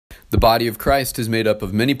The body of Christ is made up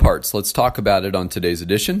of many parts. Let's talk about it on today's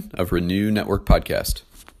edition of Renew Network Podcast.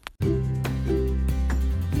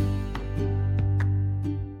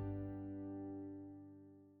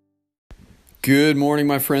 Good morning,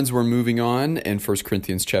 my friends. We're moving on in 1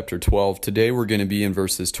 Corinthians chapter 12. Today we're going to be in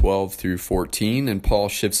verses 12 through 14, and Paul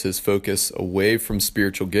shifts his focus away from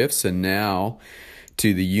spiritual gifts and now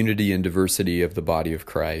to the unity and diversity of the body of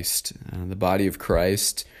Christ. The body of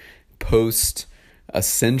Christ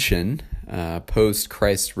post-ascension,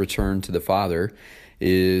 post-Christ's return to the Father,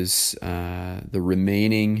 is the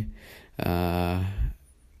remaining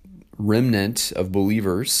remnant of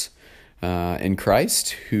believers in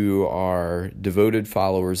Christ who are devoted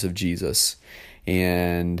followers of Jesus.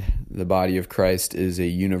 And the body of Christ is a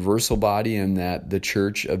universal body in that the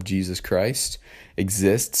Church of Jesus Christ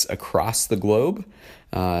exists across the globe.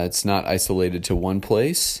 It's not isolated to one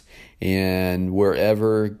place. And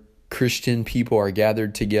wherever Christian people are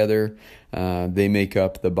gathered together, they make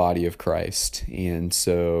up the body of Christ. And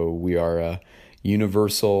so we are a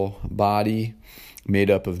universal body made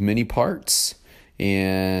up of many parts.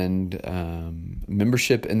 And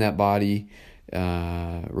membership in that body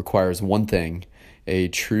requires one thing: a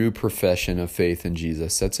true profession of faith in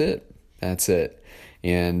Jesus. That's it.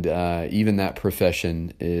 And even that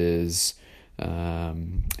profession is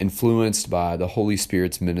influenced by the Holy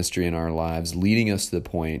Spirit's ministry in our lives, leading us to the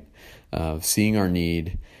point of seeing our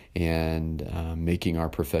need and making our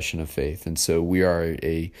profession of faith. And so we are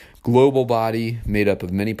a global body made up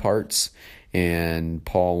of many parts. And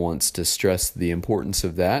Paul wants to stress the importance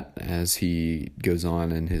of that as he goes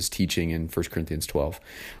on in his teaching in 1 Corinthians 12.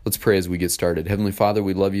 Let's pray as we get started. Heavenly Father,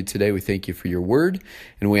 we love you today. We thank you for your word,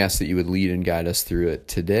 and we ask that you would lead and guide us through it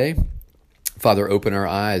today. Father, open our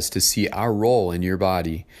eyes to see our role in your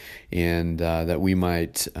body, and that we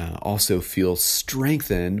might also feel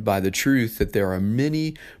strengthened by the truth that there are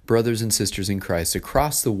many brothers and sisters in Christ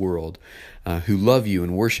across the world who love you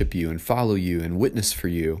and worship you and follow you and witness for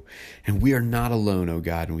you. And we are not alone, O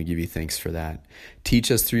God, and we give you thanks for that.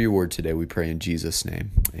 Teach us through your word today, we pray in Jesus'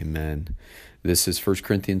 name. Amen. This is 1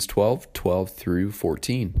 Corinthians 12 through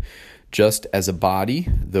 14. Just as a body,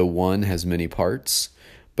 though one has many parts,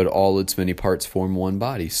 but all its many parts form one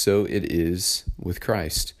body, so it is with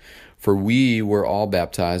Christ. For we were all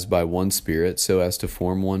baptized by one Spirit so as to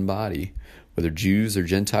form one body, whether Jews or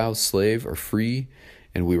Gentiles, slave or free,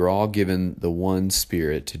 and we were all given the one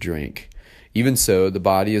Spirit to drink. Even so, the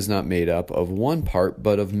body is not made up of one part,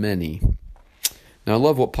 but of many. Now, I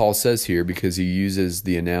love what Paul says here because he uses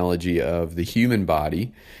the analogy of the human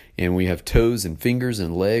body, and we have toes and fingers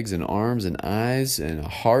and legs and arms and eyes and a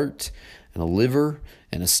heart and a liver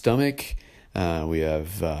and a stomach. We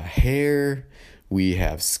have hair, we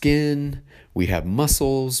have skin, we have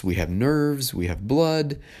muscles, we have nerves, we have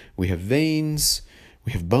blood, we have veins,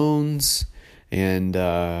 we have bones, and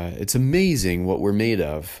it's amazing what we're made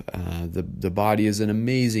of. The body is an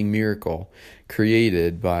amazing miracle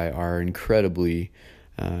created by our incredibly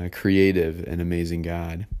creative and amazing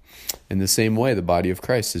God. In the same way, the body of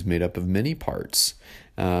Christ is made up of many parts.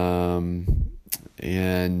 And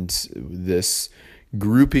this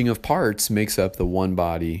grouping of parts makes up the one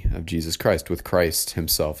body of Jesus Christ, with Christ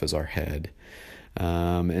himself as our head.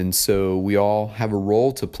 And so we all have a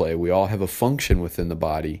role to play. We all have a function within the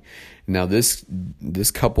body. Now this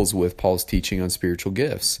couples with Paul's teaching on spiritual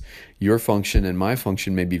gifts. Your function and my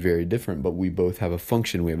function may be very different, but we both have a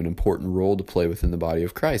function. We have an important role to play within the body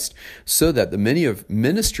of Christ, so that the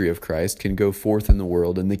ministry of Christ can go forth in the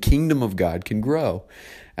world and the kingdom of God can grow.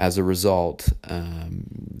 As a result,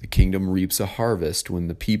 the kingdom reaps a harvest when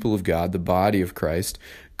the people of God, the body of Christ,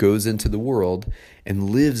 goes into the world and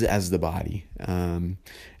lives as the body and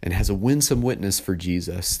has a winsome witness for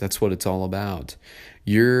Jesus. That's what it's all about.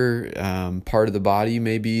 Your part of the body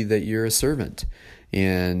may be that you're a servant,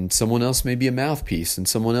 and someone else may be a mouthpiece, and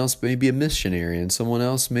someone else may be a missionary, and someone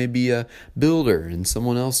else may be a builder, and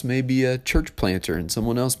someone else may be a church planter, and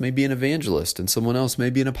someone else may be an evangelist, and someone else may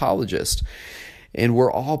be an apologist. And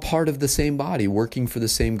we're all part of the same body, working for the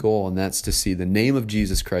same goal, and that's to see the name of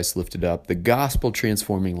Jesus Christ lifted up, the gospel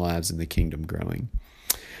transforming lives, and the kingdom growing.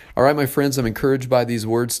 All right, my friends, I'm encouraged by these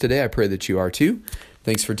words today. I pray that you are too.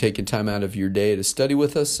 Thanks for taking time out of your day to study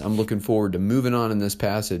with us. I'm looking forward to moving on in this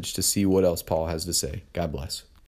passage to see what else Paul has to say. God bless.